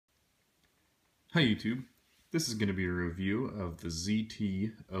Hi YouTube, this is going to be a review of the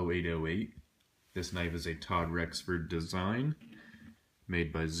ZT0808. This knife is a Todd Rexford design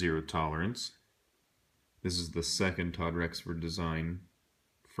made by Zero Tolerance. This is the second Todd Rexford design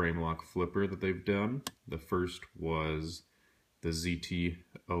frame lock flipper that they've done. The first was the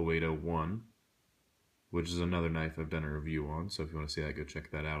ZT0801, which is another knife I've done a review on, so if you want to see that, go check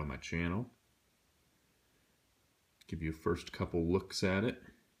that out on my channel. Give you a first couple looks at it.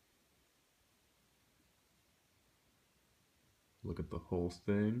 Look at the whole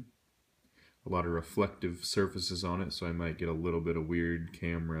thing. A lot of reflective surfaces on it, so I might get a little bit of weird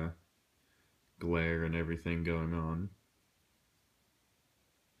camera glare and everything going on.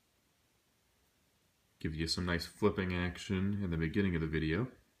 Give you some nice flipping action in the beginning of the video.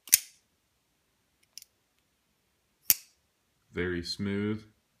 Very smooth,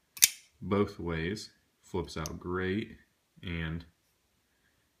 both ways. Flips out great, and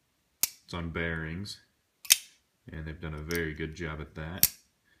it's on bearings. And they've done a very good job at that.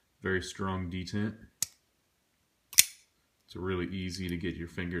 Very strong detent. It's really easy to get your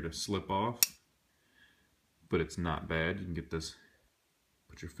finger to slip off, but it's not bad. You can get this,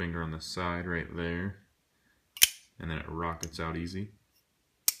 put your finger on the side right there, and then it rockets out easy.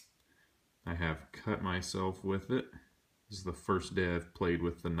 I have cut myself with it. This is the first day I've played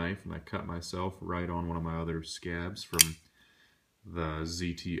with the knife, and I cut myself right on one of my other scabs from the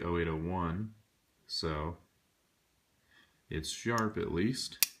ZT0801. So it's sharp at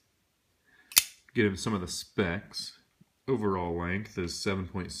least. Get into some of the specs. Overall length is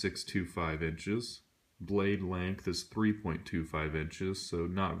 7.625 inches. Blade length is 3.25 inches, so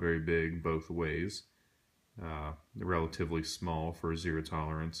not very big both ways. Relatively small for zero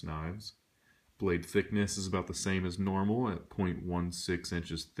tolerance knives. Blade thickness is about the same as normal at 0.16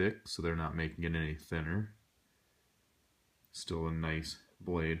 inches thick, so they're not making it any thinner. Still a nice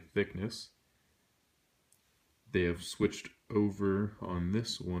blade thickness. They have switched over on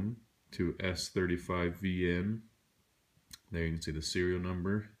this one to S35VN. There you can see the serial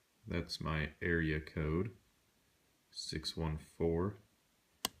number. That's my area code, 614.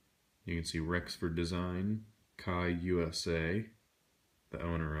 You can see Rexford Design, Kai USA, the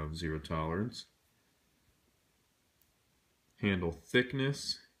owner of Zero Tolerance. Handle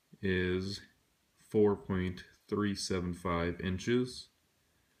thickness is 4.375 inches.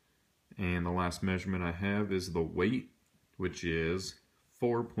 And the last measurement I have is the weight, which is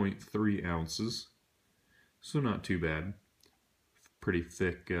 4.3 ounces. So not too bad. Pretty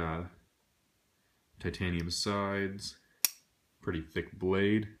thick titanium sides, pretty thick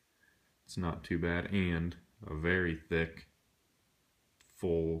blade. It's not too bad, and a very thick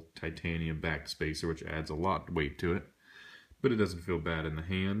full titanium back spacer, which adds a lot of weight to it. But it doesn't feel bad in the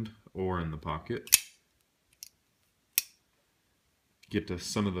hand or in the pocket. Get to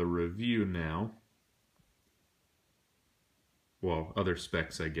some of the review now. Well, other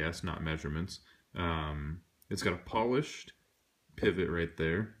specs, I guess, not measurements. It's got a polished pivot right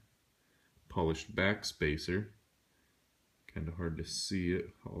there. Polished back spacer. Kind of hard to see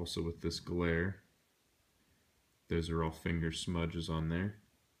it, also with this glare. Those are all finger smudges on there.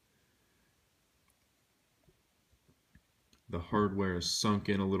 The hardware is sunk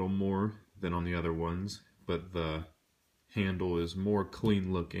in a little more than on the other ones, but the handle is more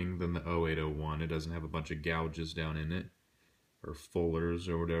clean looking than the 0801. It doesn't have a bunch of gouges down in it, or fullers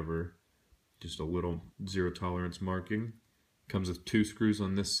or whatever. Just a little zero tolerance marking. Comes with 2 screws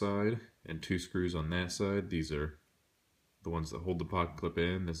on this side and 2 screws on that side. These are the ones that hold the pocket clip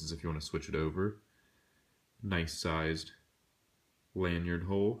in. This is if you want to switch it over. Nice sized lanyard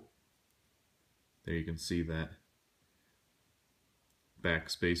hole. There you can see that back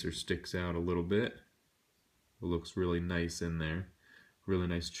spacer sticks out a little bit. It looks really nice in there. Really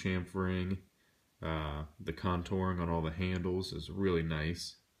nice chamfering. The contouring on all the handles is really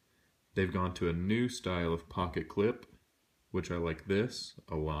nice. They've gone to a new style of pocket clip, which I like this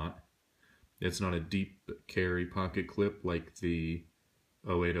a lot. It's not a deep carry pocket clip like the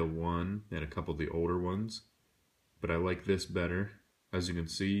 0801 and a couple of the older ones, but I like this better. As you can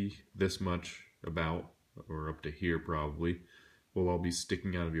see, this much about, or up to here probably, will all be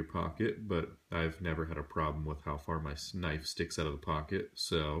sticking out of your pocket, but I've never had a problem with how far my knife sticks out of the pocket,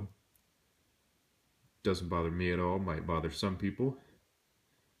 so doesn't bother me at all. Might bother some people,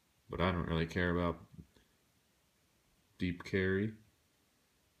 but I don't really care about deep carry.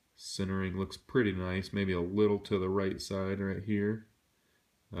 Centering looks pretty nice, maybe a little to the right side right here,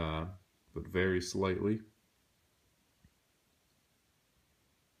 but very slightly.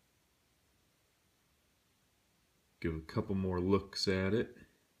 Give a couple more looks at it.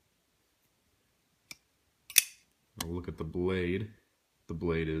 I'll look at the blade. The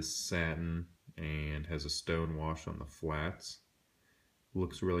blade is satin and has a stone wash on the flats.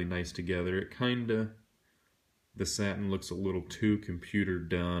 Looks really nice together. The satin looks a little too computer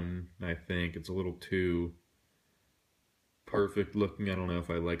done, I think. It's a little too perfect looking. I don't know if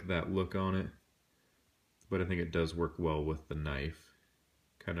I like that look on it, but I think it does work well with the knife.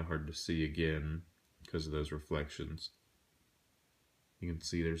 Kind of hard to see again because of those reflections. You can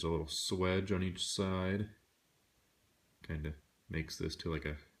see there's a little swedge on each side. Kind of makes this to like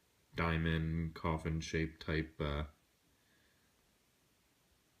a diamond coffin shaped type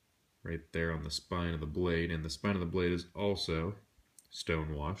right there on the spine of the blade, and the spine of the blade is also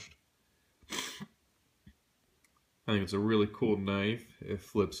stone washed. I think it's a really cool knife. It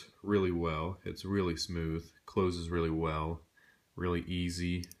flips really well. It's really smooth, closes really well, really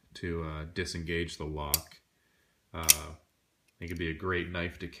easy to disengage the lock. It could be a great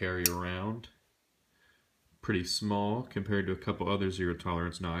knife to carry around. Pretty small compared to a couple other zero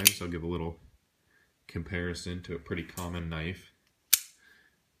tolerance knives. I'll give a little comparison to a pretty common knife.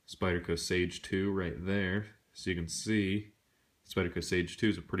 Spyderco Sage 2 right there. So you can see Spyderco Sage 2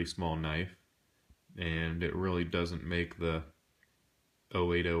 is a pretty small knife, and it really doesn't make the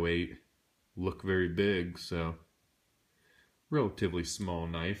 0808 look very big, so relatively small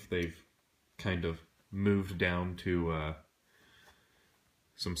knife. They've kind of moved down to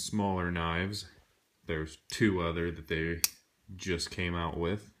some smaller knives. There's two other that they just came out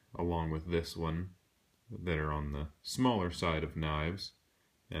with, along with this one, that are on the smaller side of knives,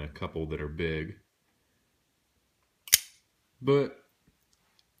 and a couple that are big. But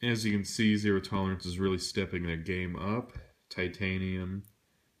as you can see, Zero Tolerance is really stepping their game up. Titanium,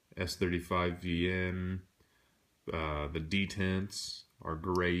 S35VN, the detents are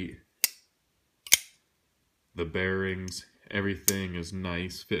great. The bearings, everything is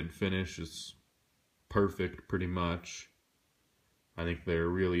nice. Fit and finish is perfect pretty much. I think they're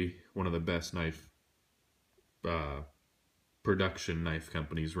really one of the best knife production knife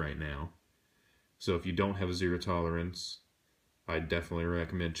companies right now. So if you don't have a zero tolerance, I definitely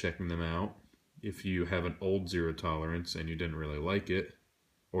recommend checking them out. If you have an old zero tolerance and you didn't really like it,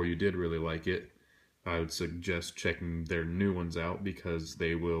 or you did really like it, I would suggest checking their new ones out because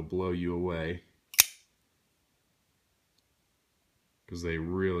they will blow you away. Because they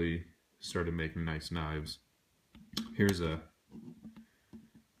really started making nice knives. Here's a...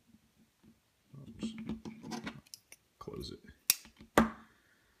 close it.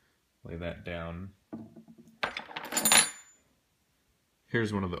 Lay that down.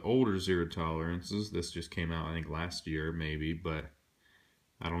 Here's one of the older zero tolerances. This just came out, I think, last year, maybe, but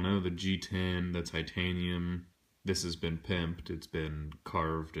I don't know, the G10, the titanium, this has been pimped. It's been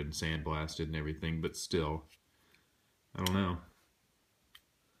carved and sandblasted and everything, but still, I don't know.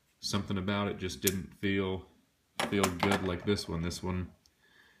 Something about it just didn't feel good like this one. This one,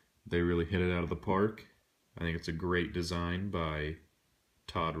 they really hit it out of the park. I think it's a great design by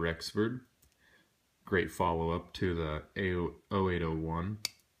Todd Rexford. Great follow-up to the 0801.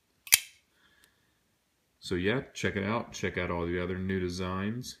 So yeah, check it out. Check out all the other new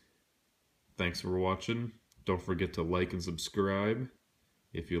designs. Thanks for watching. Don't forget to like and subscribe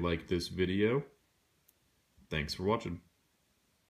if you like this video. Thanks for watching.